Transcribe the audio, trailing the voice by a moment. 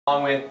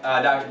Along with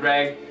Dr.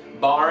 Greg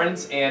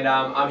Barnes, and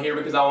I'm here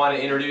because I want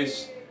to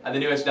introduce the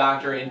newest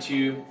doctor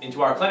into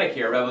our clinic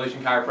here,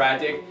 Revolution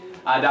Chiropractic.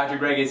 Dr.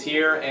 Greg is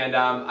here, and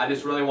I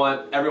just really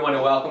want everyone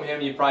to welcome him.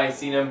 You've probably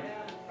seen him,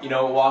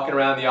 walking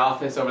around the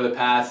office over the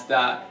past,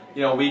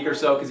 week or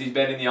so because he's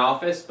been in the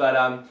office.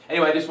 But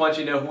anyway, I just want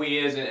you to know who he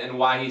is and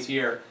why he's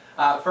here.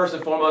 First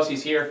and foremost,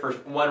 he's here for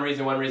one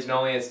reason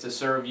only, is to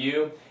serve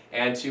you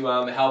and to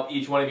help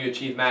each one of you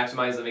achieve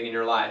maximized living in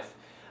your life.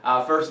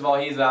 First of all,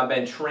 he's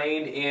been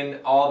trained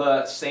in all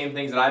the same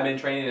things that I've been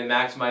trained in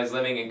maximized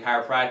living and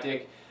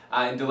chiropractic,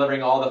 and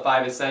delivering all the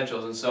 5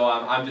 essentials. And so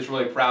I'm just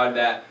really proud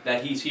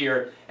that he's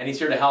here, and he's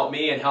here to help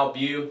me and help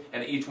you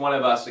and each one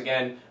of us,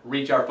 again,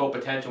 reach our full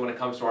potential when it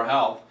comes to our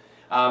health.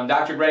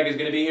 Dr. Greg is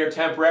going to be here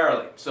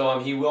temporarily, so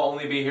he will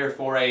only be here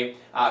for a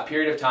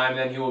period of time,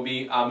 then he will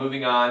be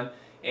moving on.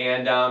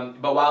 And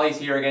but while he's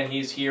here, again,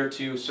 he's here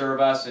to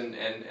serve us and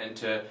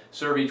to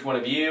serve each one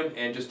of you,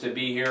 and just to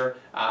be here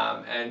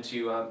and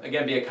to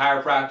again be a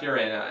chiropractor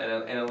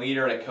and a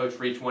leader and a coach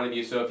for each one of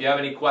you. So if you have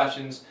any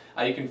questions,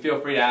 you can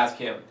feel free to ask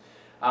him.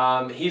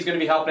 He's going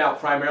to be helping out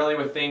primarily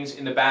with things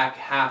in the back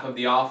half of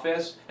the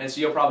office, and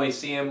so you'll probably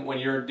see him when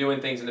you're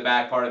doing things in the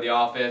back part of the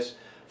office.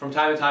 From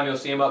time to time, you'll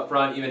see him up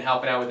front, even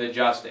helping out with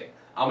adjusting.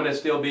 I'm going to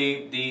still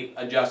be the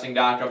adjusting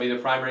doctor. I'll be the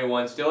primary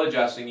one still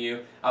adjusting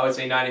you, I would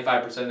say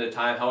 95% of the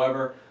time.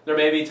 However, there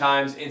may be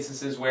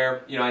instances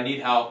where I need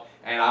help,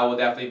 and I will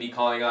definitely be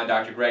calling on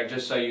Dr. Greg,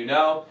 just so you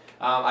know.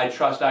 I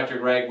trust Dr.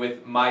 Greg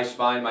with my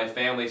spine, my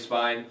family's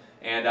spine,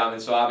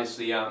 and so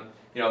obviously,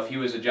 if he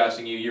was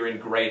adjusting you, you're in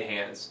great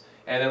hands.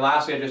 And then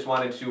lastly, I just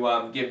wanted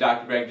to give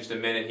Dr. Greg just a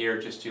minute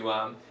here just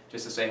to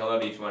say hello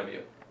to each one of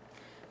you.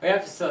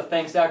 So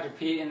thanks Dr.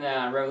 Pete and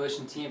the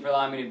Revolution team for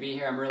allowing me to be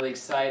here. I'm really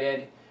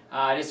excited.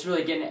 Just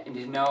really getting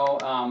to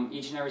know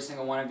each and every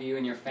single one of you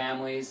and your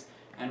families,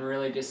 and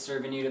really just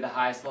serving you to the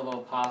highest level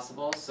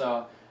possible.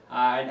 So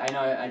I know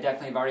I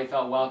definitely have already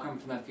felt welcome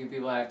from the few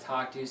people that I've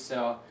talked to,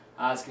 so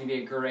it's going to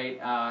be a great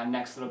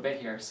next little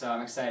bit here, so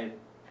I'm excited.